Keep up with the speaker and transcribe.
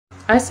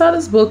I saw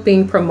this book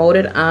being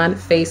promoted on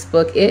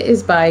Facebook. It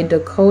is by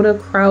Dakota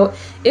Krout.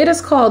 It is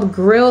called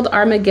Grilled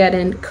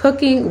Armageddon,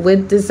 Cooking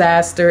with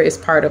Disaster. It's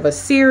part of a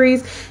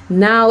series.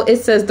 Now it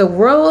says the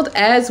world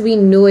as we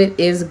knew it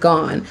is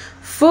gone.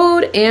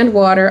 Food and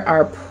water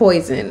are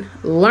poison.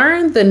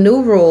 Learn the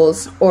new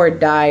rules or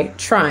die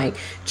trying.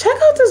 Check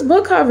out this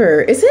book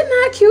cover. Is it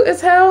not cute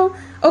as hell?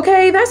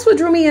 Okay, that's what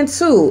drew me in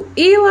too.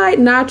 Eli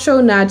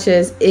Nacho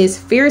Naches is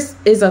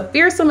a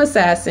fearsome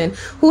assassin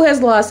who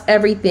has lost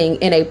everything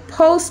in a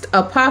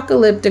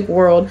post-apocalyptic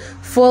world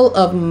full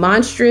of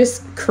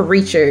monstrous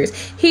creatures.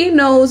 He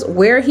knows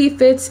where he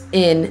fits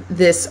in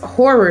this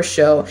horror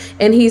show,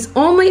 and he's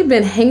only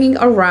been hanging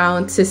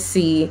around to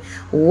see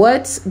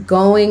what's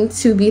going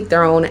to be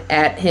thrown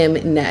at him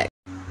next.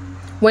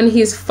 When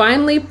he's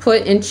finally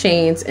put in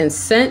chains and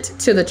sent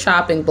to the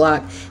chopping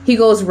block, he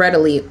goes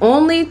readily,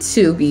 only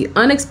to be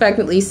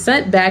unexpectedly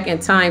sent back in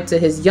time to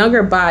his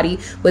younger body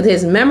with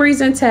his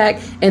memories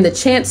intact and the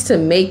chance to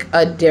make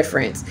a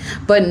difference.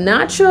 But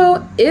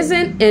Nacho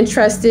isn't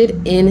interested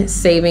in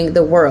saving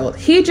the world.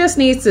 He just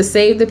needs to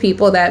save the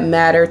people that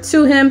matter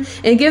to him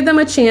and give them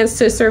a chance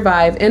to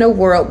survive in a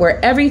world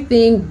where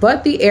everything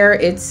but the air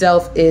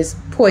itself is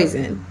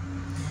poison.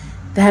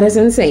 That is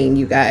insane,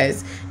 you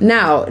guys.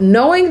 Now,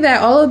 knowing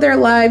that all of their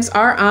lives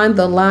are on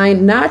the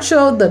line,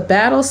 Nacho, the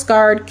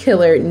battle-scarred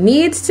killer,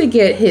 needs to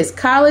get his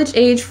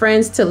college-age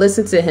friends to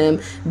listen to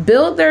him,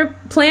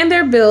 plan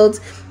their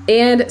builds,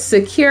 and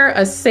secure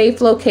a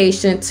safe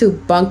location to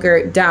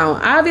bunker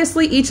down.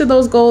 Obviously, each of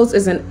those goals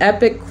is an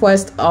epic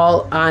quest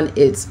all on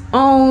its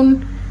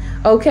own.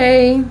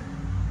 Okay?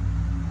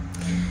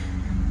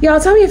 Y'all,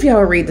 tell me if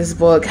y'all read this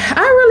book. I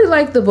really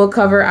like the book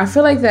cover. I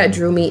feel like that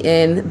drew me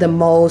in the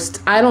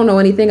most. I don't know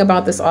anything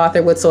about this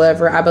author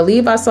whatsoever. I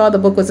believe I saw the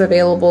book was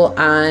available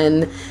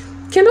on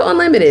Kindle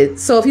Unlimited.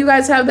 So if you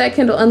guys have that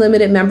Kindle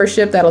Unlimited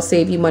membership, that'll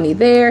save you money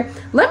there.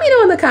 Let me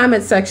know in the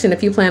comments section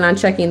if you plan on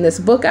checking this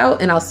book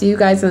out, and I'll see you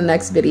guys in the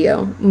next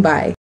video. Bye.